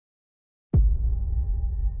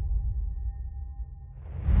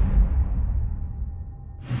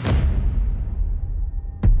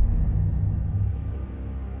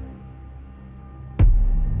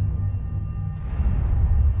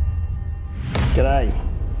G'day.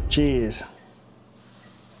 Cheers.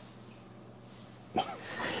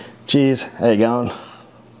 Cheers. How you going?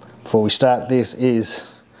 Before we start, this is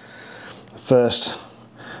the first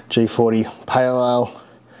G40 pale ale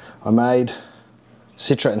I made.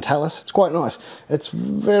 Citra and Talus. It's quite nice. It's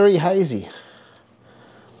very hazy.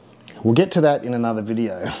 We'll get to that in another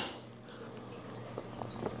video.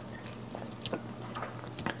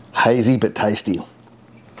 Hazy but tasty.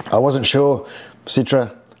 I wasn't sure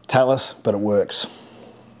Citra, Talus, but it works.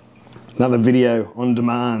 Another video on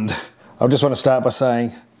demand. I just want to start by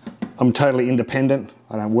saying I'm totally independent.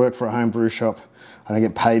 I don't work for a home brew shop. I don't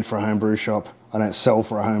get paid for a home brew shop. I don't sell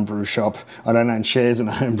for a home brew shop. I don't own shares in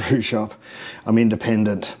a home brew shop. I'm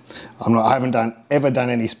independent. I haven't ever done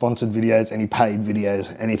any sponsored videos, any paid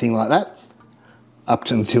videos, anything like that,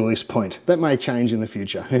 up until this point. That may change in the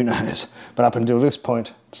future, who knows? But up until this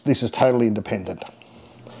point, this is totally independent.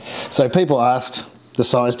 So people asked the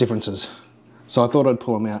size differences. So I thought I'd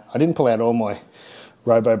pull them out. I didn't pull out all my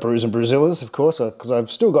Robobrews and Brewzillas, of course, because I've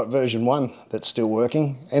still got version 1 that's still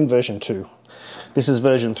working, and version 2. This is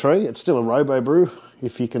version 3. It's still a Robobrew,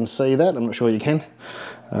 if you can see that. I'm not sure you can.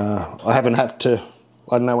 I haven't had to,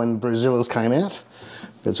 I don't know when the Brewzillas came out.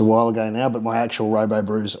 It's a while ago now, but my actual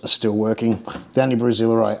Robobrews are still working. The only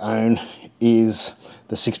Brewzilla I own is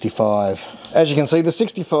the 65. As you can see, the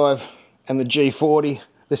 65 and the G40,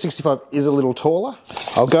 the 65 is a little taller.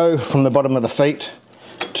 I'll go from the bottom of the feet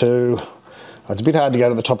to, it's a bit hard to go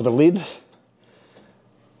to the top of the lid,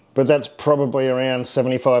 but that's probably around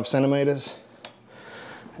 75 centimeters.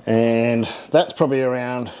 And that's probably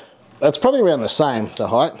around the same, the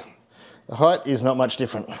height. The height is not much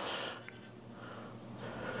different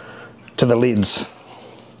to the lids.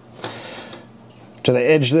 To the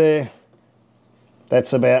edge there,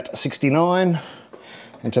 that's about 69.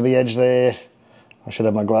 And to the edge there, I should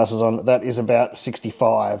have my glasses on, that is about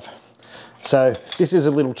 65. So this is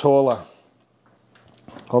a little taller.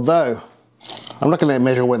 Although, I'm not going to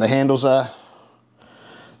measure where the handles are.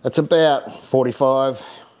 That's about 45.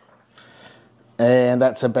 And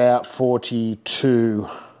that's about 42,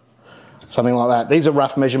 something like that. These are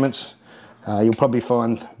rough measurements. You'll probably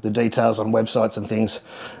find the details on websites and things.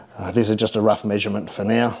 This is just a rough measurement for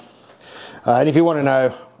now. And if you want to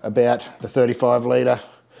know about the 35 litre,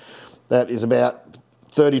 that is about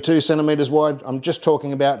 32 centimetres wide. I'm just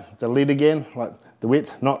talking about the lid again, like the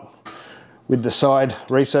width, not with the side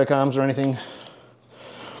recirc arms or anything.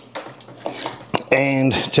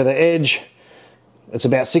 And to the edge, it's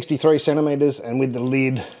about 63 centimetres, and with the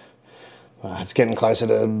lid, it's getting closer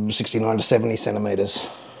to 69 to 70 centimetres.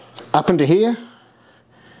 Up into here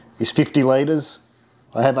is 50 litres.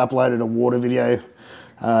 I have uploaded a water video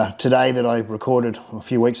today that I recorded a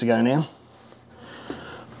few weeks ago now.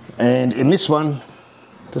 And in this one,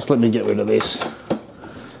 just let me get rid of this.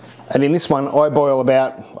 And in this one, I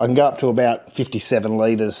can go up to about 57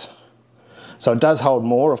 litres. So it does hold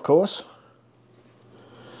more, of course.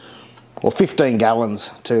 Or 15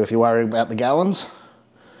 gallons too, if you worry about the gallons,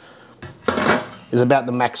 is about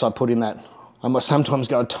the max I put in that. I might sometimes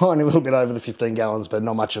go a tiny little bit over the 15 gallons, but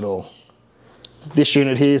not much at all. This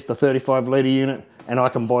unit here is the 35 litre unit, and I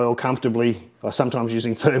can boil comfortably, sometimes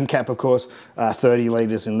using firm cap of course, 30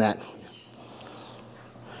 litres in that.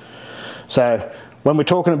 So when we're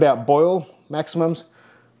talking about boil maximums,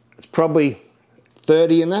 it's probably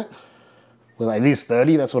 30 in that. Well, it is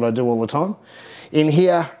 30, that's what I do all the time. In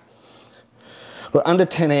here, but under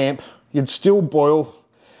 10 amp, you'd still boil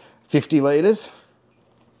 50 litres.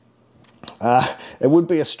 It would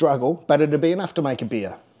be a struggle, but it'd be enough to make a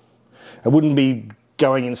beer. It wouldn't be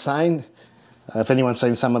going insane. If anyone's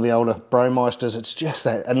seen some of the older Brewmeisters, it's just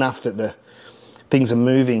enough that the things are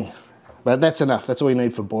moving. But that's enough, that's all you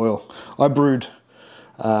need for boil. I brewed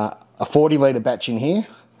a 40 litre batch in here,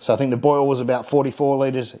 so I think the boil was about 44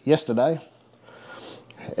 litres yesterday.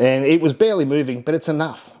 And it was barely moving, but it's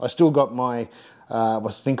enough. I still got my, I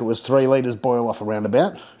think it was 3 litres boil off around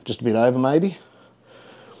about, just a bit over maybe.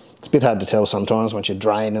 It's a bit hard to tell sometimes once you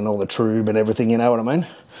drain and all the tube and everything, you know what I mean?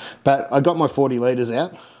 But I got my 40 litres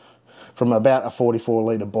out from about a 44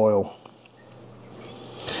 litre boil.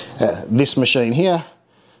 This machine here,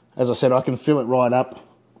 as I said, I can fill it right up.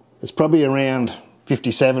 It's probably around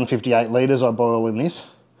 57, 58 litres I boil in this.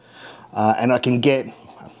 And I can get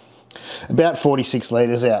about 46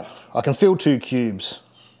 litres out. I can fill 2 cubes.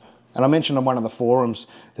 And I mentioned on one of the forums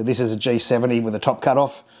that this is a G70 with a top cut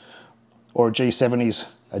off, or a G70's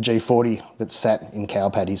a G40 that's sat in cow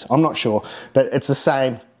patties. I'm not sure, but it's the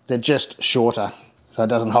same. They're just shorter, so it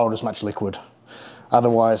doesn't hold as much liquid.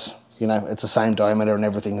 Otherwise, you know, it's the same diameter and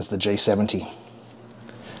everything as the G70.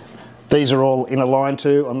 These are all in a line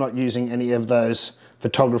too. I'm not using any of those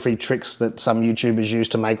photography tricks that some YouTubers use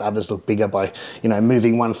to make others look bigger by, you know,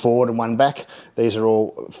 moving one forward and one back. These are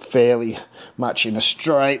all fairly much in a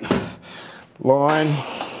straight line.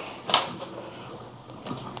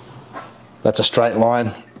 That's a straight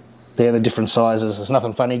line. They're the different sizes. There's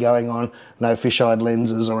nothing funny going on, no fisheye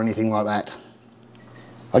lenses or anything like that.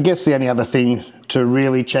 I guess the only other thing to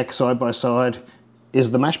really check side by side is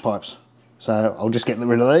the mash pipes. So I'll just get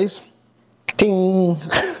rid of these. Ting!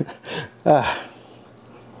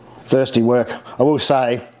 Thirsty work. I will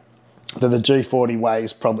say that the G40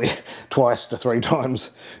 weighs probably twice to 3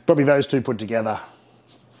 times, probably those two put together.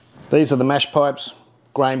 These are the mash pipes,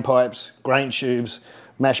 grain tubes,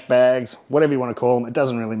 mash bags, whatever you want to call them. It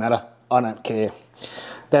doesn't really matter. I don't care.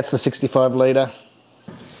 That's the 65 litre.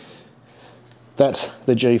 That's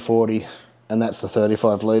the G40, and that's the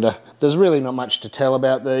 35 litre. There's really not much to tell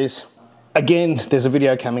about these. Again, there's a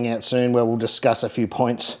video coming out soon where we'll discuss a few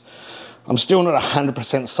points. I'm still not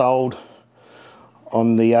 100% sold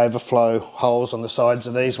on the overflow holes on the sides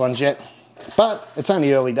of these ones yet, but it's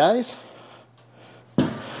only early days.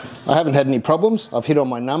 I haven't had any problems. I've hit all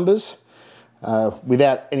my numbers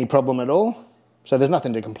without any problem at all, so there's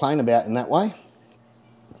nothing to complain about in that way.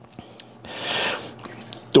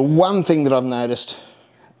 The one thing that I've noticed,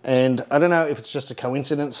 and I don't know if it's just a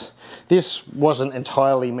coincidence, this wasn't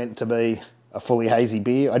entirely meant to be a fully hazy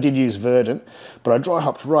beer. I did use Verdant, but I dry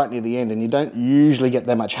hopped right near the end, and you don't usually get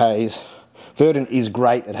that much haze. Verdant is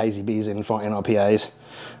great at hazy beers and fine IPAs,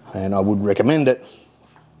 and I would recommend it.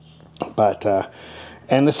 But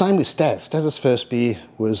and the same with Staz. Staz's first beer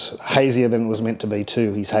was hazier than it was meant to be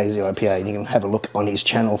too, his hazy IPA, and you can have a look on his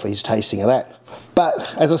channel for his tasting of that.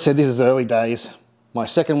 But as I said, this is early days. My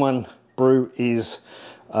second one, Brew, is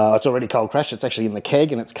it's already cold crashed. It's actually in the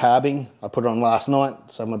keg and it's carbing. I put it on last night,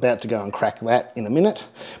 so I'm about to go and crack that in a minute.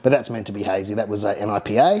 But that's meant to be hazy. That was an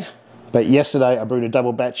IPA. But yesterday I brewed a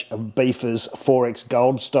double batch of Beefer's 4X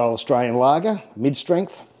Gold style Australian lager,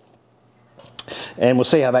 mid-strength. And we'll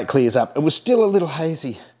see how that clears up. It was still a little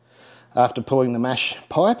hazy after pulling the mash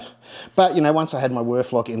pipe. But, you know, once I had my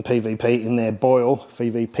Werflock in PVP in their boil,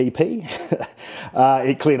 PVPP,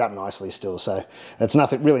 it cleared up nicely still. So it's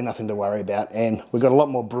really nothing to worry about. And we've got a lot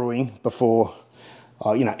more brewing before,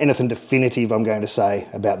 you know, anything definitive I'm going to say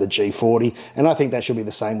about the G40. And I think that should be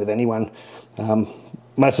the same with anyone.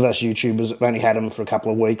 Most of us YouTubers have only had them for a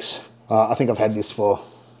couple of weeks. I think I've had this for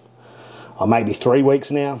maybe 3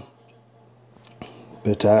 weeks now.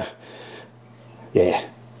 But yeah,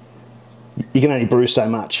 you can only brew so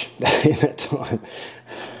much in that time.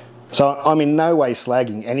 So I'm in no way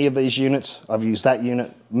slagging any of these units. I've used that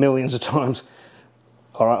unit millions of times.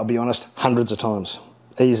 All right, I'll be honest, hundreds of times.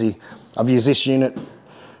 Easy. I've used this unit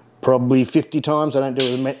probably 50 times. I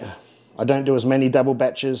don't do as many double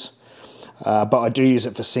batches, but I do use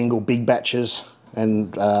it for single big batches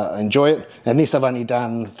and enjoy it. And this I've only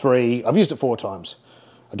done 3. I've used it 4 times.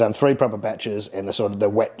 I've done 3 proper batches and the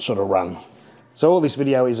wet sort of run. So all this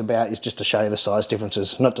video is about is just to show you the size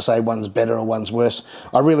differences, not to say one's better or one's worse.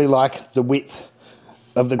 I really like the width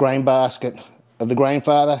of the grain basket of the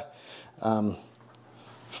Grainfather.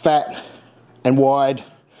 Fat and wide,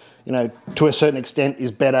 you know, to a certain extent is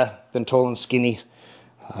better than tall and skinny.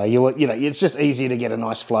 You know, it's just easier to get a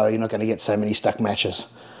nice flow. You're not going to get so many stuck matches.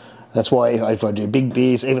 That's why if I do big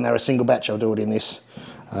beers, even though they're a single batch, I'll do it in this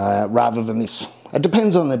rather than this. It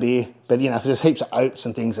depends on the beer, but you know, if there's heaps of oats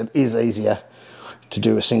and things, it is easier to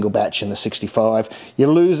do a single batch in the 65. You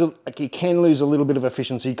can lose a little bit of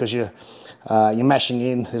efficiency because you're mashing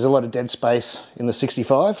in. There's a lot of dead space in the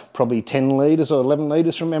 65, probably 10 litres or 11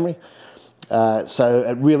 litres from memory. So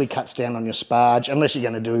it really cuts down on your sparge, unless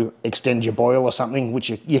you're going to extend your boil or something, which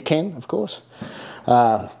you can, of course.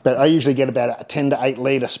 But I usually get about a 10 to 8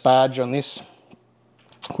 litre sparge on this.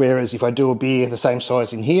 Whereas if I do a beer the same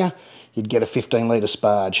size in here, you'd get a 15 litre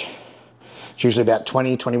sparge. It's usually about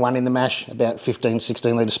 20, 21 in the mash, about 15,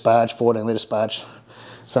 16 litre sparge, 14 litre sparge,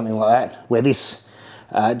 something like that. Where this,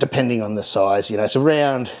 depending on the size, you know, it's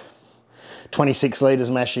around 26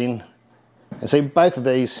 litres mash in. And see, both of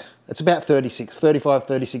these, it's about 35,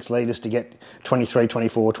 36 litres to get 23,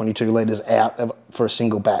 24, 22 litres out for a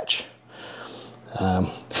single batch.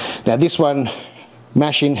 Now this one,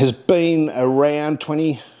 mash in, has been around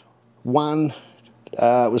 21.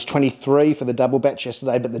 It was 23 for the double batch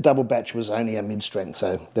yesterday, but the double batch was only a mid-strength,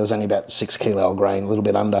 so there was only about 6 kilo of grain, a little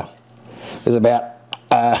bit under.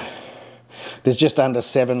 There's just under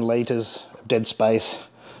 7 litres of dead space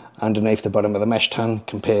underneath the bottom of the mash tun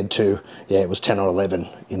compared to, yeah, it was 10 or 11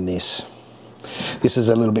 in this. This is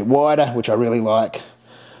a little bit wider, which I really like.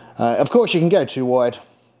 Of course, you can go too wide.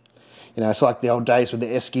 You know, it's like the old days with the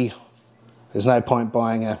esky. There's no point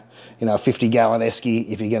buying a 50-gallon esky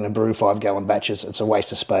if you're going to brew 5-gallon batches. It's a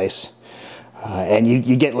waste of space. And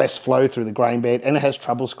you get less flow through the grain bed, and it has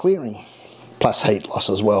troubles clearing. Plus heat loss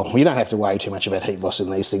as well. You don't have to worry too much about heat loss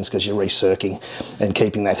in these things because you're recircing and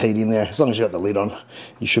keeping that heat in there. As long as you've got the lid on,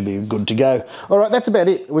 you should be good to go. All right, that's about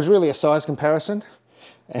it. It was really a size comparison,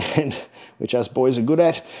 and which us boys are good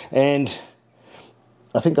at. And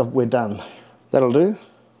I think we're done. That'll do.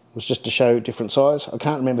 It was just to show different size. I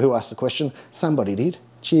can't remember who asked the question. Somebody did.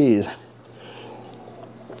 Cheers.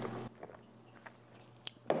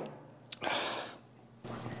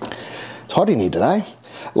 It's hot in here today.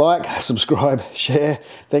 Like, subscribe, share.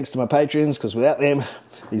 Thanks to my patrons, because without them,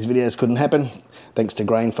 these videos couldn't happen. Thanks to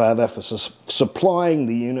Grainfather for supplying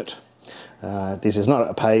the unit. This is not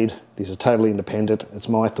a paid, this is totally independent. It's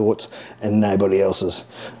my thoughts and nobody else's.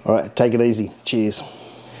 All right, take it easy. Cheers.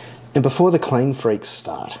 And before the clean freaks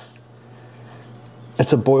start,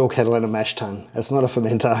 it's a boil kettle and a mash tun. It's not a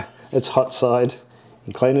fermenter. It's hot side.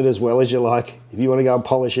 You clean it as well as you like. If you want to go and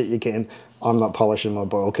polish it, you can. I'm not polishing my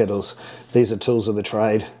boil kettles. These are tools of the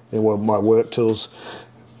trade. They're my work tools.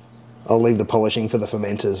 I'll leave the polishing for the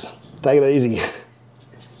fermenters. Take it easy.